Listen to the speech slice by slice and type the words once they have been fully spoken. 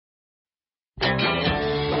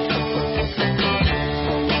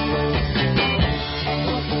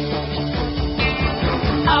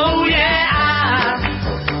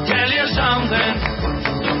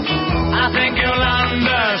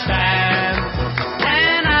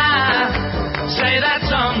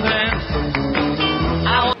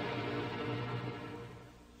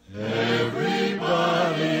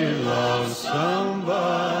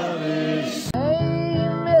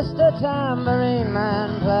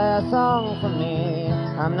a song for me.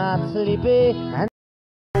 I'm not sleepy and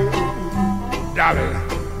Dolly,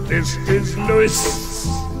 this is Louis.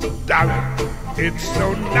 Dolly, it's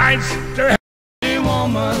so nice to have Pretty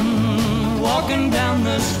woman walking down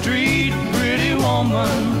the street, pretty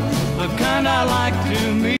woman, the kind I like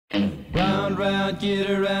to meet. Round, round, get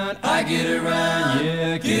around, I get around,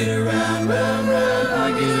 yeah, get around, round, round,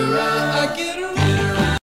 I get around, I get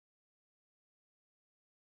around.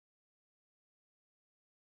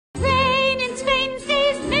 Rain in Spain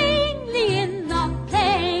stays mainly in the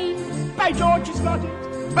plain. By George, he's got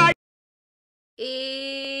it. By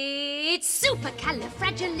It's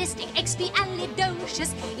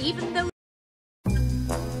supercalifragilisticexpialidocious, even though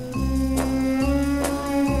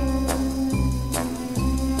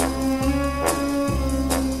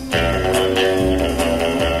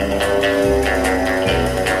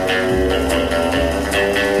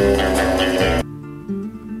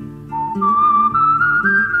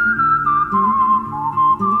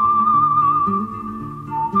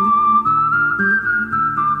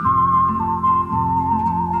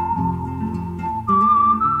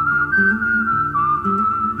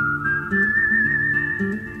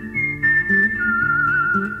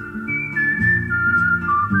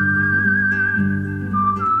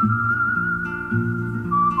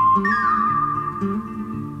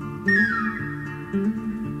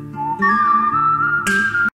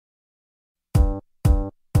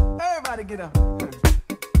everybody get up.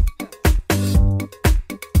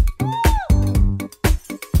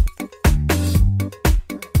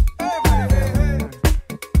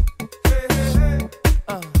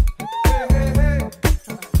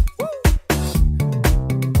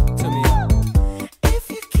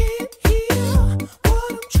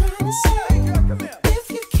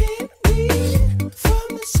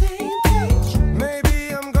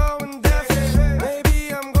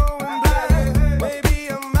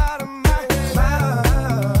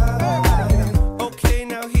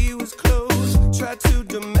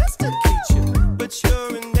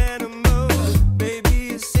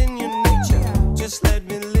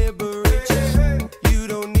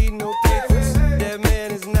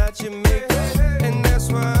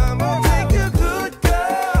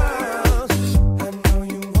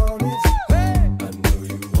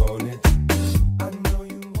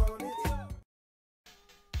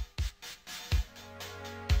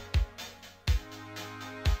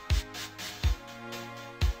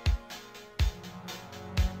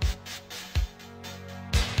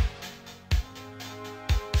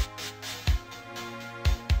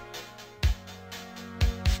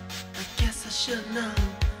 Should know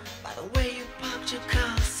by the way you parked your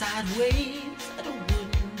car sideways that it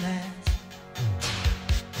wouldn't last.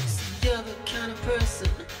 See, you're the kind of person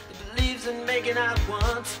that believes in making out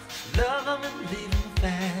once, love them and leave them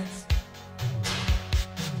fast. I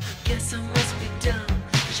guess I must be dumb.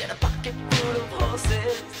 She had a pocket full of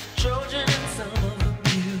horses, Trojan and some of them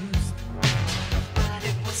used. But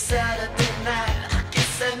it was Saturday night. I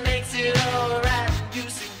guess that makes it alright. You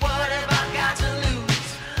see, what have I got to lose?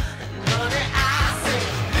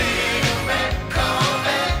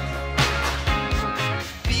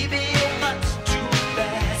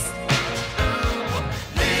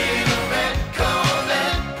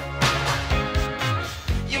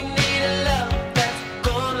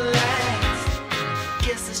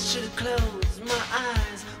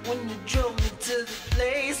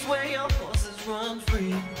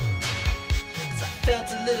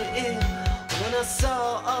 When I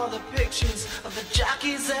saw all the pictures of the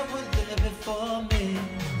jockeys that were there before me.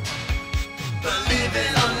 Believe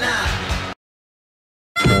it or not,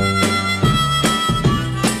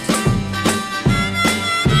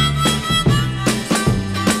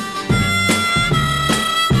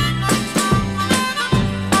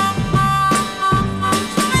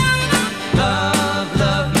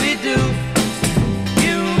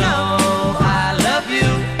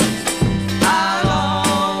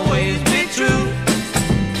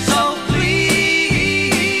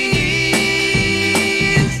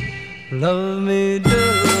 love me do,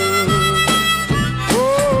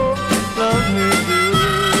 oh, love me do,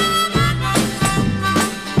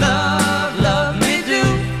 love me do,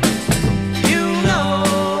 you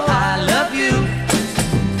know I love you,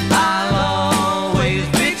 I'll always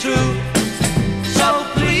be true, so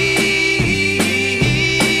please,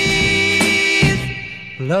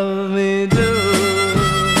 love me do,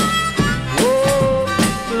 oh,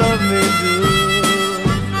 love me do.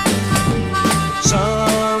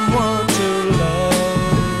 Someone to love.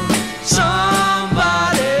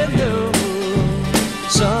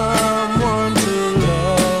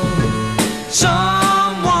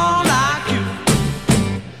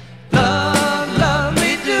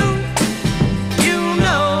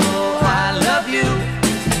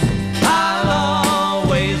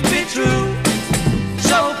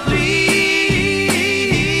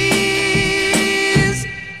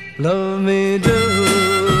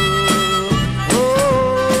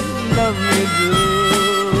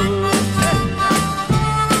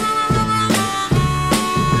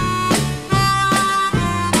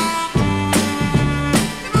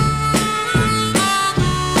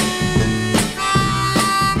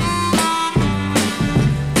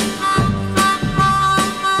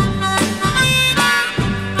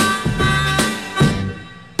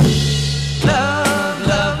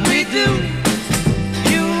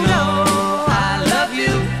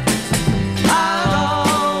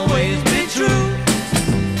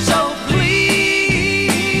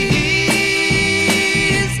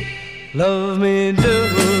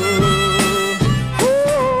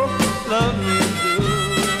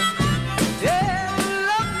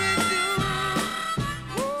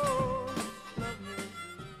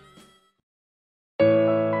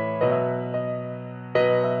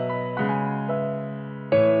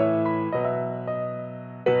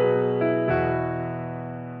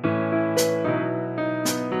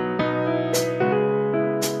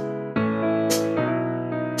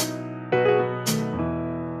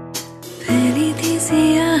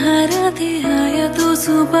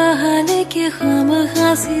 लेके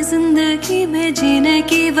खामखासी जिंदगी में जीने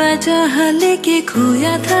की वजह लेके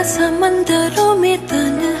खोया था समंदरों में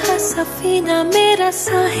तन्हा सफीना मेरा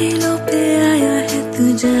साहिलों पे आया है तू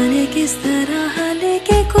जाने किस तरह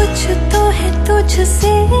लेके कुछ तो है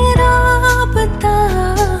तुझसे राबता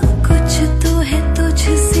कुछ तो है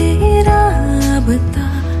तुझसे राबता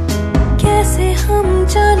कैसे हम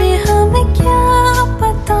जाने हमें क्या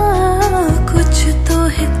पता कुछ तो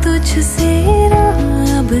है तुझसे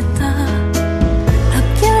राबता अब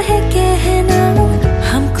क्या है कहना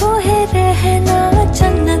हमको है रहना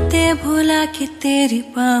जन्नते भुला के तेरी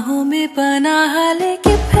बाहों में पनाह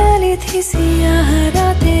लेके फैली थी सियाह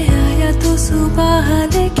रातें आया तो सुबह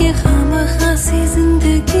लेके खामखासी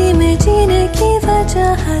जिंदगी में जीने की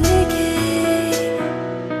वजह लेके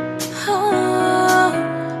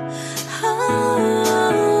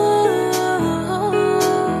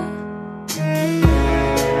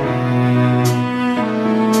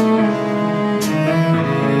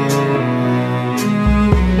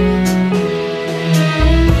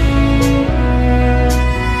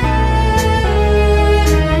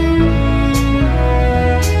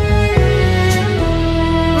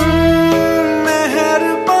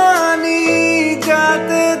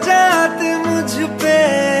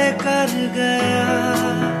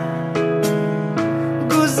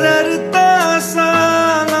गुजरता सा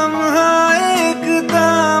लम्हा एक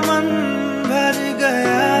दामन भर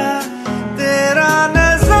गया तेरा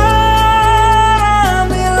नजारा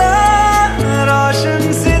मिला रोशन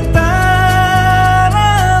सितारा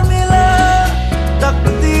मिला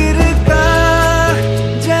तकदीर का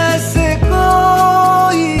जैसे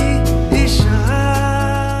कोई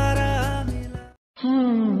इशारा मिला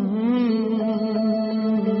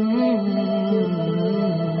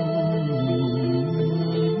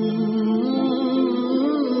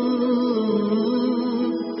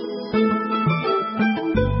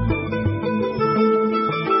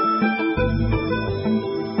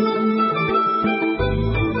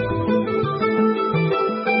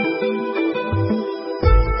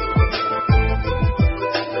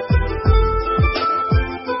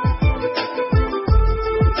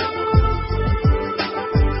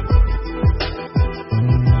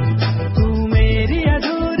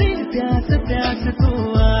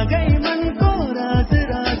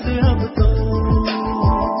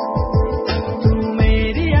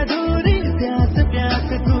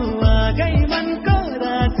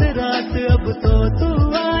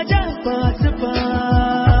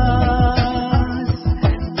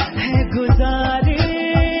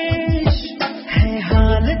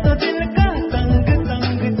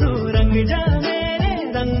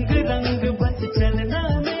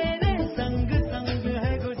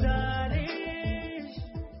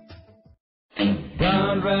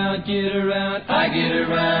Get around, I get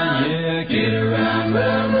around, yeah, get around,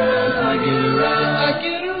 round, round, I get around, I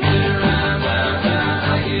get around, round, round,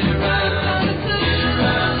 I get around, get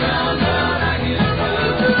around, round, round, I get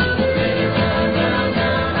around, get around, round,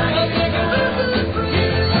 round, I get around,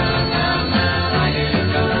 get around, round, round, I get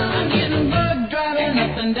around. I'm getting bug driving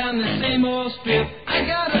up and down the same old strip. I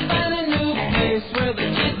gotta find a new place where the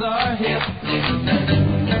kids are hip.